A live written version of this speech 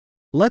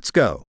Let's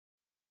go.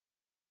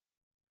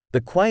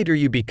 The quieter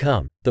you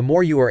become, the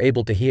more you are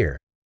able to hear.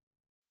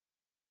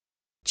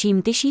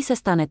 Čím tišší se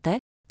stanete,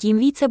 tím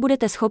více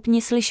budete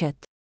schopni slyšet.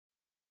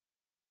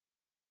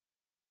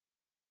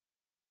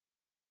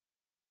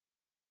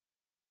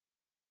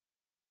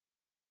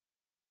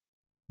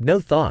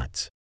 No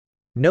thoughts.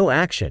 No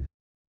action.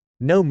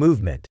 No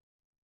movement.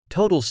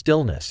 Total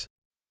stillness.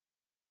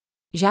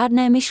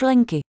 Žádné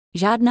myšlenky,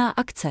 žádná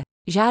akce,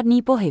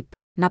 žádný pohyb,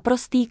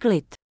 naprostý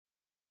klid.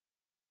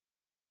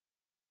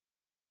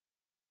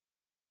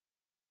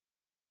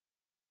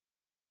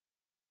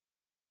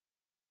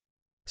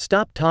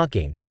 Stop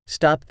talking,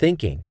 stop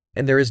thinking,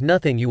 and there is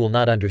nothing you will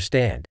not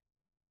understand.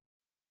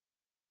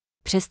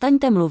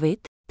 Přestaňte mluvit,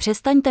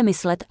 přestaňte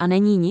myslet a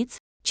není nic,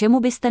 čemu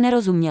byste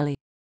nerozuměli.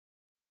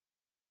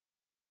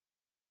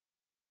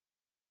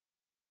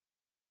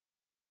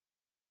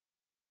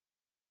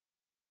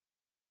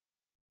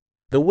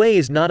 The way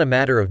is not a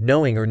matter of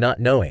knowing or not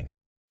knowing.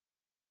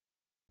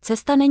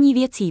 Cesta není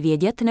věcí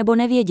vědět nebo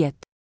nevědět.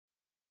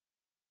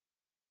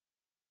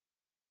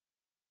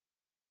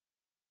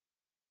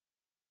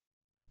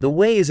 The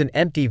way is an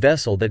empty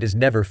vessel that is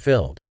never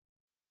filled.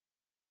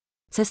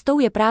 Cestou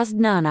je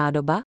prázdná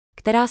nádoba,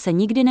 která se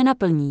nikdy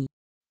nenaplní.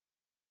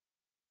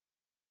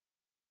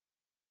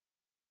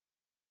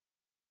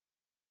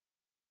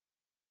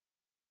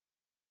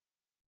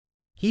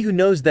 He who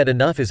knows that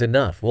enough is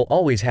enough will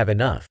always have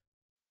enough.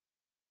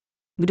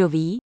 Kdo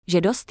ví,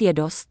 že dost je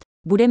dost,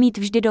 bude mít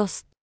vždy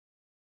dost.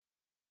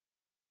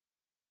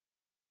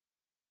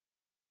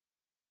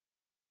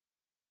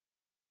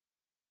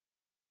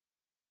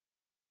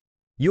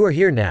 You are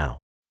here now.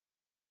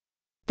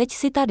 Teď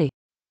jsi tady.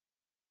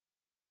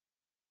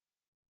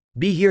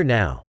 Be here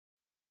now.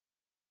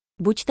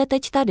 Buďte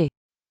teď tady.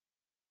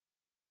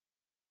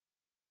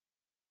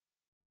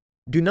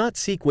 Do not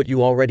seek what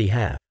you already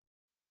have.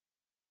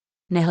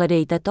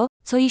 Nehledejte to,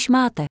 co již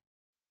máte.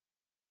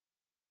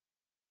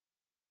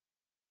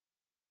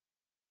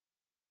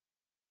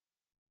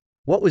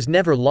 What was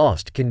never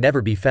lost can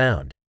never be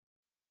found.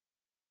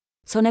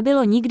 Co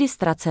nebylo nikdy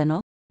ztraceno,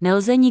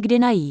 nelze nikdy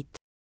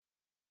najít.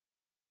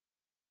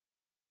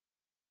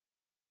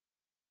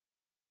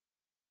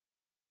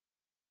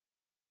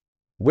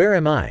 Where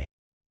am I?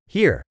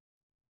 Here.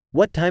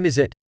 What time is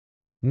it?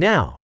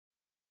 Now.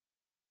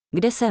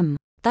 Kde jsem?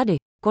 Tady.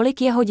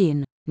 Kolik je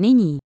hodin?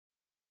 Nyní.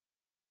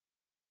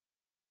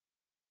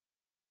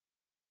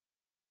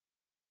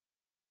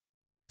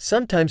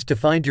 Sometimes to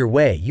find your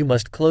way you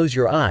must close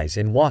your eyes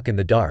and walk in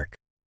the dark.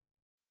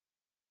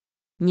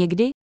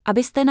 Někdy,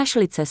 abyste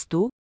našli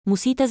cestu,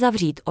 musíte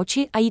zavřít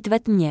oči a jít ve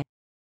tmě.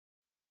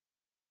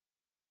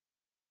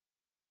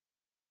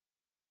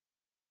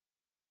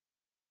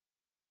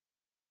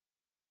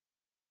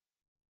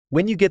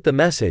 When you get the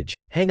message,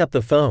 hang up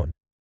the phone.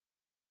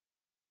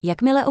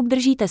 Jakmile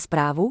obdržíte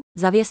zprávu,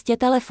 zavěstěte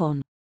telefon.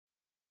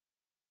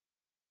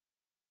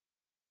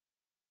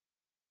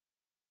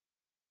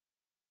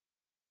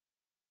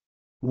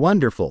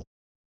 Wonderful.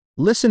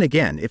 Listen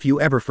again if you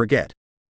ever forget.